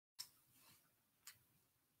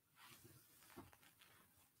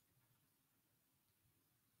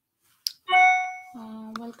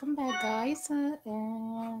Welcome back, guys,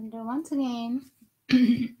 and once again,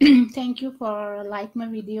 thank you for like my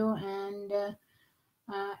video and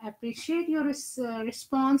appreciate your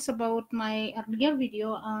response about my earlier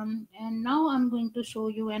video. And now I'm going to show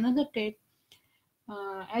you another tip.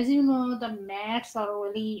 As you know, the mats are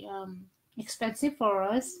really expensive for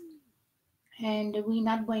us, and we're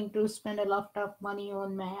not going to spend a lot of money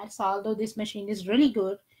on mats. Although this machine is really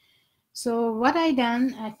good. So what I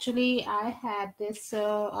done actually, I had this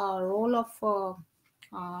roll of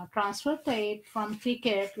transfer tape from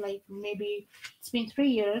Cricket, like maybe it's been 3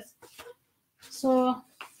 years. So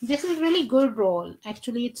this is really good roll.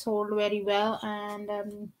 Actually, it sold very well, and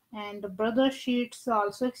the brother sheets are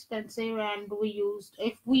also expensive, and we used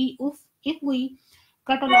if we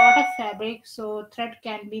cut a lot of fabric, so thread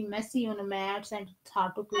can be messy on the mats and it's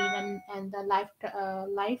hard to clean, and the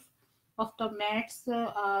life of the mats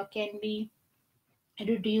can be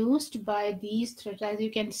reduced by these threads. As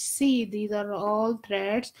you can see, these are all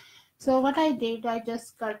threads. So what I did, I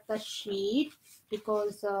just cut the sheet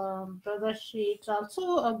because brother sheets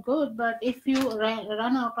also are good, but if you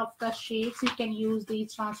run out of the sheets, you can use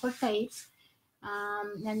these transfer tapes.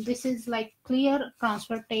 And this is like clear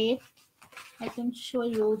transfer tape. I can show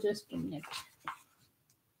you just a minute.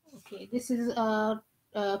 Okay, this is a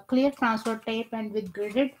clear transfer tape and with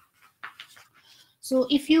gridded. So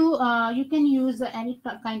if you can use any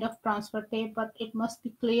kind of transfer tape, but it must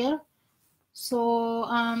be clear. So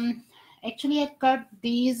actually, I cut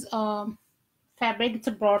these fabric. It's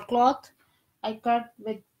a broadcloth. I cut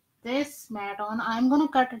with this mat on. I'm gonna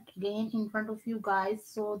cut it again in front of you guys.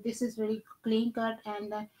 So this is very clean cut,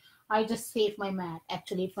 and I just save my mat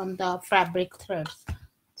actually from the fabric threads.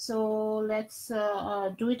 So let's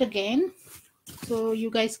do it again, so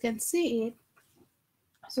you guys can see it.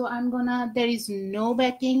 So I'm gonna, there is no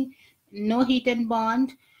backing, no heat and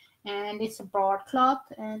bond, and it's a broadcloth,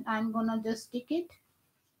 and I'm gonna just stick it.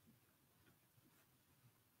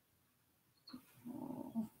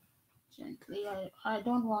 Oh, gently. I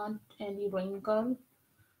don't want any wrinkle,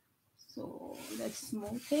 so let's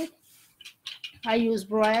smooth it. I use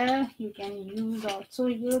brayer. You can use also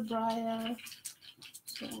your brayer.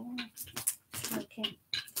 So okay,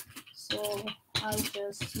 so I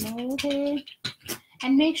just smooth it.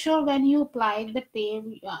 And make sure when you apply the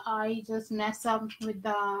tape, I just mess up with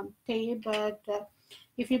the tape, but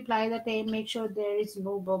if you apply the tape, make sure there is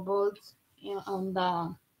no bubbles on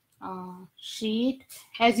the sheet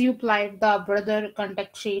as you applied the brother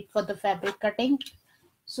contact sheet for the fabric cutting.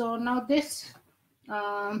 So now this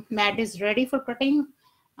mat is ready for cutting.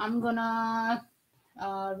 I'm gonna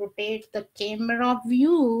rotate the camera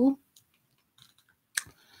view.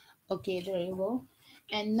 Okay, there you go.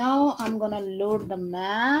 And now I'm gonna load the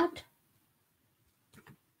mat.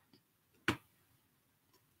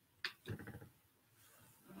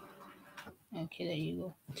 Okay, there you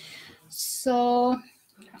go. So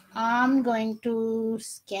I'm going to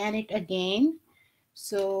scan it again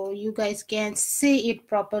so you guys can see it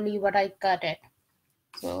properly what I cut it.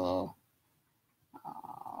 So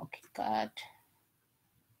okay, cut.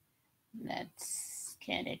 Let's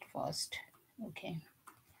scan it first. Okay,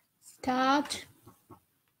 start.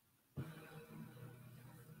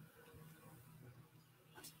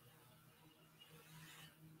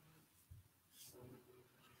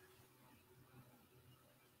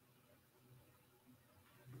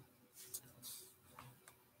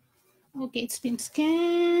 Okay, it's been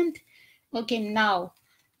scanned. Okay, now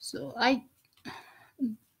so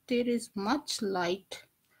there is much light,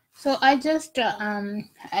 so I just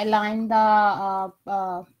align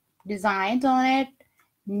the designs on it.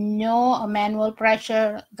 No manual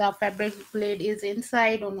pressure. The fabric blade is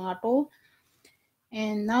inside on auto,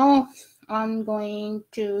 and now I'm going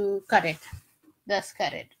to cut it. Just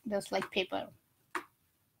cut it, just like paper.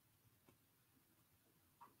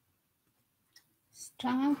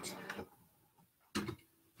 Start.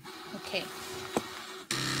 Okay.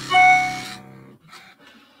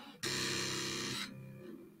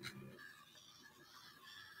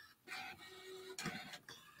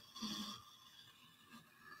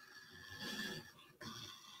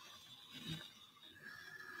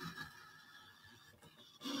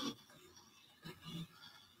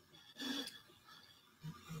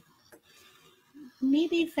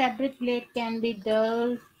 Maybe fabric blade can be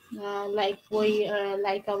dull, like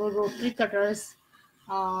our rotary cutters,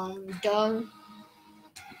 dull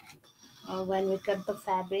when we cut the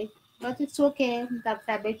fabric. But it's okay. The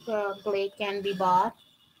fabric blade can be bought.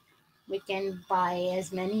 We can buy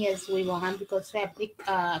as many as we want because fabric,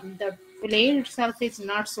 the blade itself is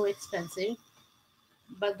not so expensive,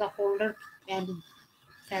 but the holder and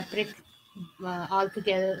fabric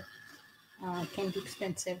altogether can be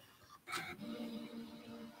expensive.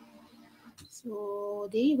 So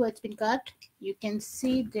there you go, it's been cut. You can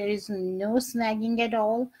see there is no snagging at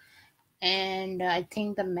all, and I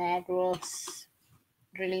think the mat was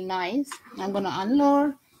really nice. I'm gonna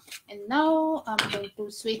unload, and now I'm going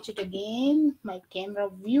to switch it again, my camera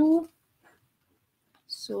view.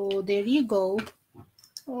 So there you go,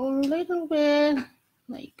 a little bit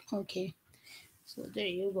like, okay, so there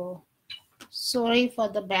you go. Sorry for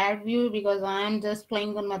the bad view because I'm just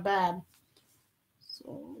playing on my bed.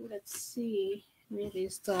 So let's see, where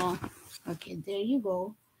is the, okay, there you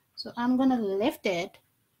go. So I'm gonna lift it.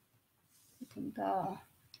 I think the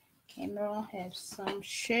camera has some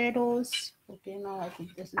shadows. Okay, now I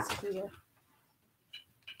think this is clear.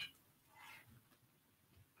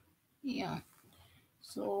 Yeah,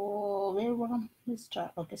 so where bottom we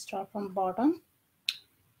start? Okay, start from bottom.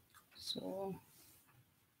 So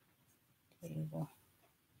there you go,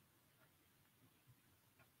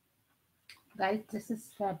 guys. This is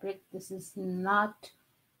fabric, this is not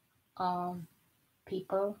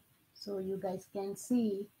paper. So you guys can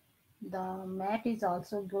see the mat is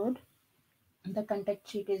also good, the contact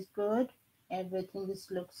sheet is good, everything is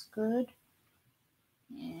looks good,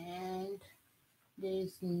 and there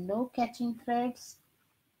is no catching threads.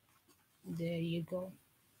 There you go.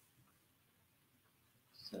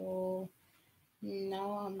 So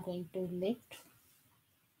now I'm going to lift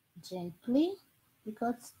gently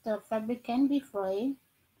because the fabric can be fray.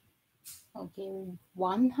 Okay,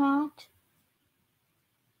 one heart.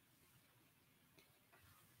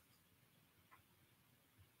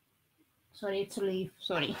 Sorry, it's a leaf.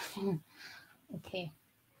 Sorry. Okay,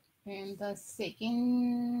 and the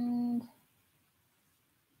second,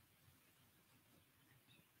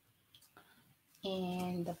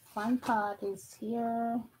 and the fun part is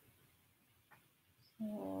here.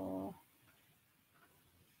 So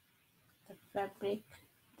the fabric,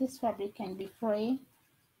 this fabric can be fray.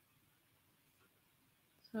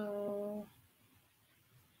 So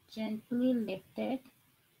gently lift it,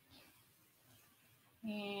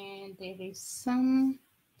 and there is some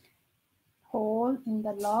hole in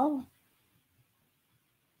the log,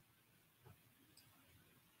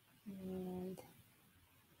 and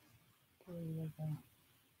there you go.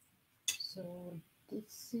 So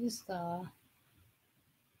this is the,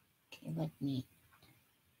 okay, let me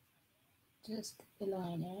just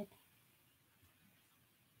align it.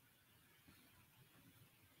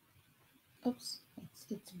 Oops,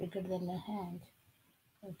 it's bigger than the hand.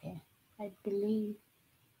 Okay, I believe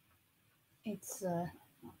it's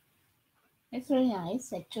it's very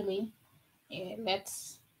nice actually. Yeah,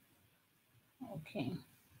 let's, okay.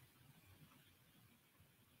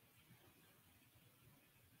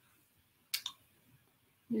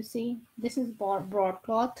 You see, this is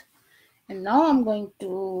broadcloth, and now I'm going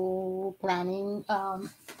to planning.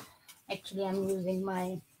 Actually, I'm using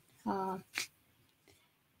my uh,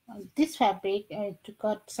 this fabric to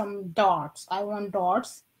cut some dots. I want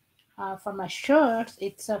dots for my shirts.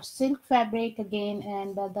 It's a silk fabric again,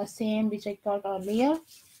 and the same which I cut earlier.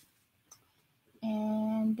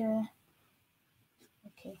 And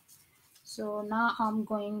okay, so now I'm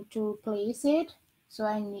going to place it. So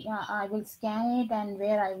I will scan it, and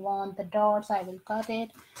where I want the dots I will cut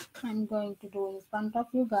it. I'm going to do in front of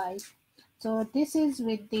you guys. So this is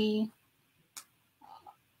with the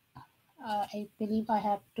I believe I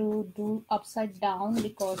have to do upside down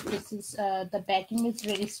because this is the backing is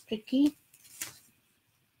really sticky.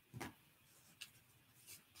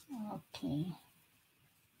 Okay,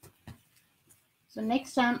 so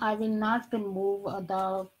next time I will not remove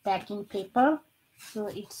the backing paper, so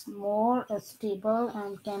it's more stable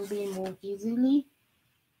and can be moved easily.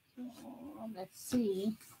 So let's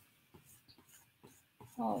see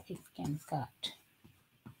how it can cut.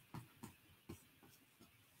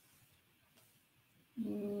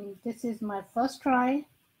 This is my first try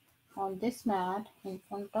on this mat in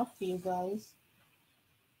front of you guys.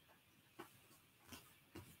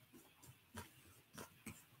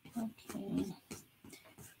 Okay,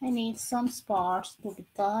 I need some spots to be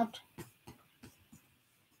cut.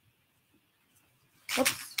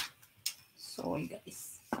 Oops, sorry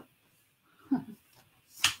guys.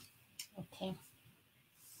 Okay,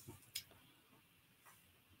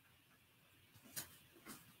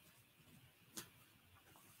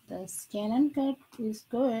 the Scanncut is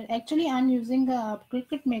good. Actually, I'm using a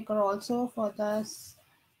Cricut Maker also for the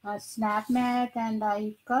snap mat, and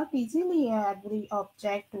I cut easily every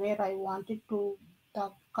object where I wanted to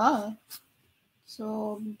the cut.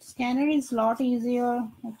 So scanner is a lot easier.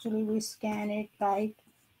 Actually, we scan it right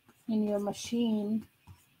in your machine.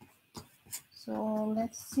 So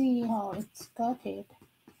let's see how it's cut it.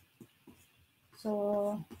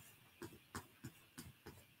 So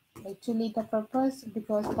actually the purpose,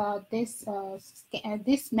 because this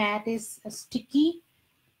mat is sticky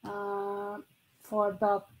for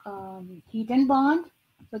the heat and bond,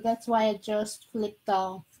 so that's why I just flip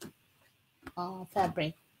the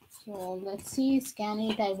fabric. So let's see, scan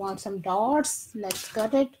it. I want some dots. Let's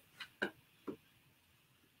cut it.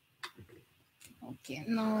 Okay,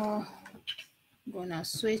 now I'm gonna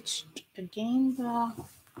switch again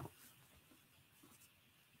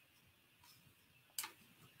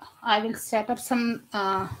I will set up some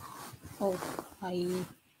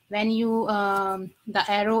when you the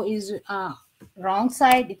arrow is wrong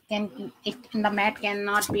side, the mat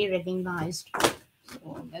cannot be recognized.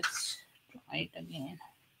 So let's try it again.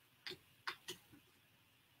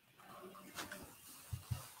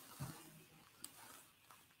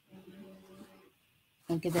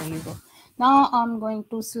 Okay, there you go. Now I'm going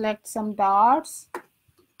to select some dots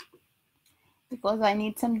because I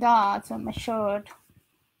need some dots on my shirt.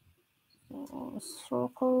 So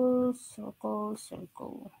circle, circle,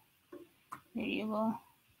 circle. There you go.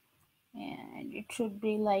 And it should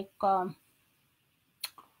be like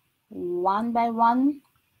 1 by 1.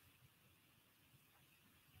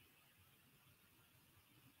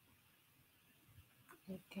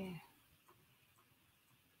 Okay.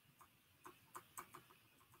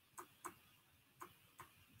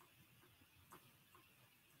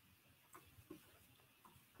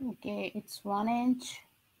 Okay, it's 1 inch.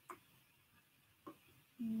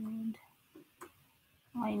 And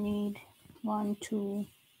I need 1, 2,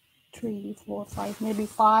 3, 4, 5, maybe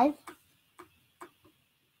 5.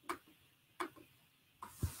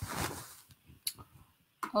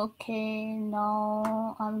 Okay,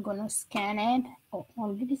 now I'm gonna scan it. Oh,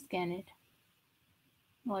 already scan it.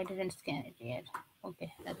 No, I didn't scan it yet.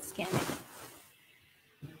 Okay, let's scan it.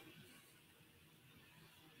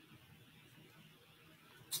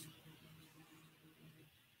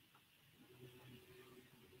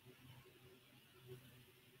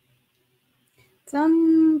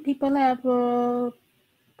 Some people have a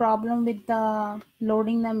problem with the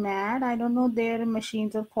loading the mat. I don't know, their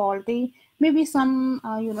machines are faulty. Maybe some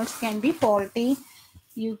units can be faulty.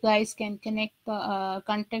 You guys can contact the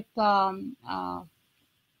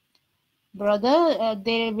brother.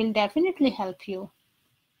 They will definitely help you.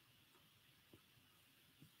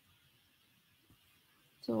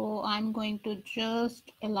 So I'm going to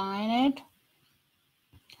just align it.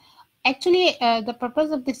 Actually, the purpose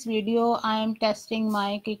of this video, I am testing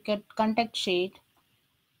my Cricut contact sheet,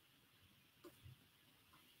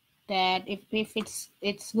 that if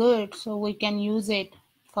it's good, so we can use it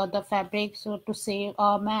for the fabric, so to save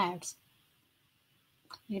our mats.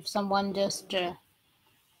 If someone just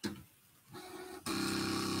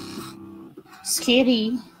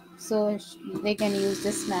scary, so they can use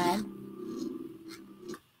this mat.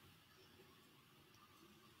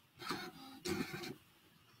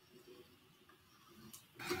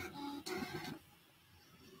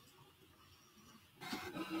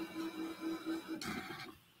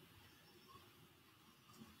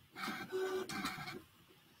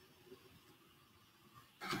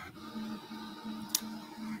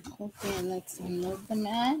 Okay, let's unload the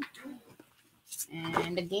mat.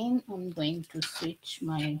 And again, I'm going to switch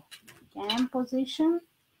my cam position.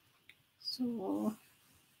 So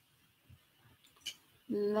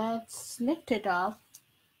let's lift it up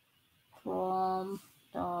from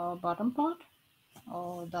the bottom part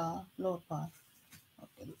or the lower part.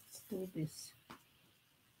 Okay, let's do this.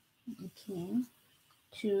 Okay,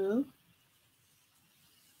 2,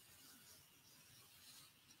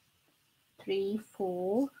 3,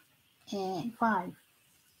 4, and 5.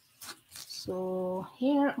 So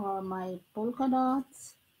here are my polka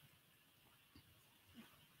dots.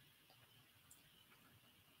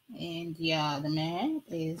 And yeah, the mat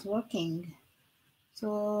is working.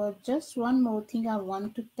 So just one more thing I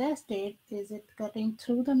want to test it. Is it cutting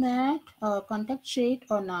through the mat or contact sheet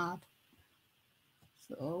or not?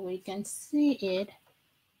 So we can see it.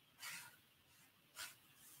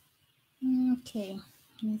 Okay,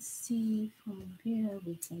 let's see from where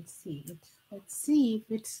we can see it. Let's see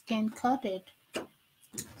if it can cut it.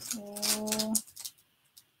 So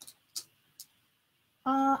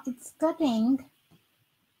it's cutting,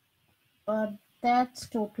 but that's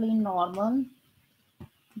totally normal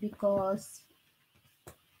because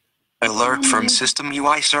alert from system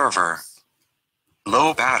UI server.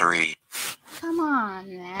 Low battery. Come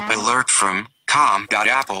on, man. Alert from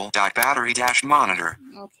com.apple.battery-monitor.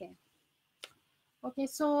 Okay,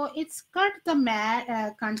 so it's cut the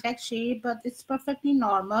mat contact sheet, but it's perfectly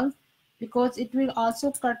normal because it will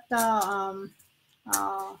also cut the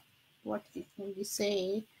what can we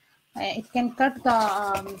say, It can cut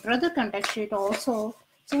the brother contact sheet also.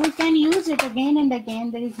 So we can use it again and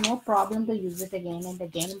again. There is no problem to use it again and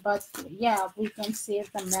again. But yeah, we can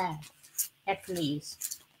save the mat at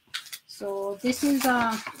least. So this is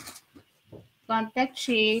a contact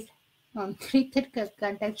sheet. On cricket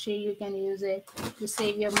contact sheet, you can use it to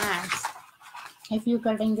save your mats if you're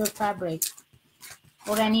cutting your fabric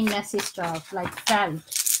or any messy stuff like felt.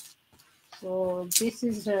 So this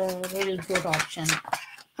is a really good option.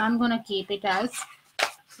 I'm gonna keep it as,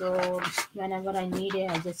 so whenever I need it,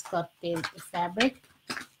 I just cut the fabric.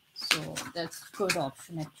 So that's good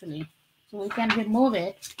option actually. So we can remove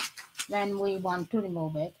it when we want to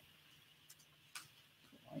remove it.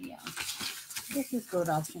 So yeah, this is good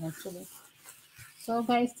option actually. So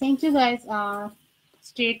guys, thank you guys.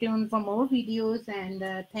 Stay tuned for more videos,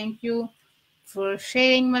 and thank you for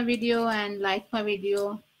sharing my video and like my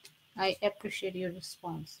video. I appreciate your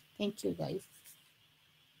response. Thank you guys.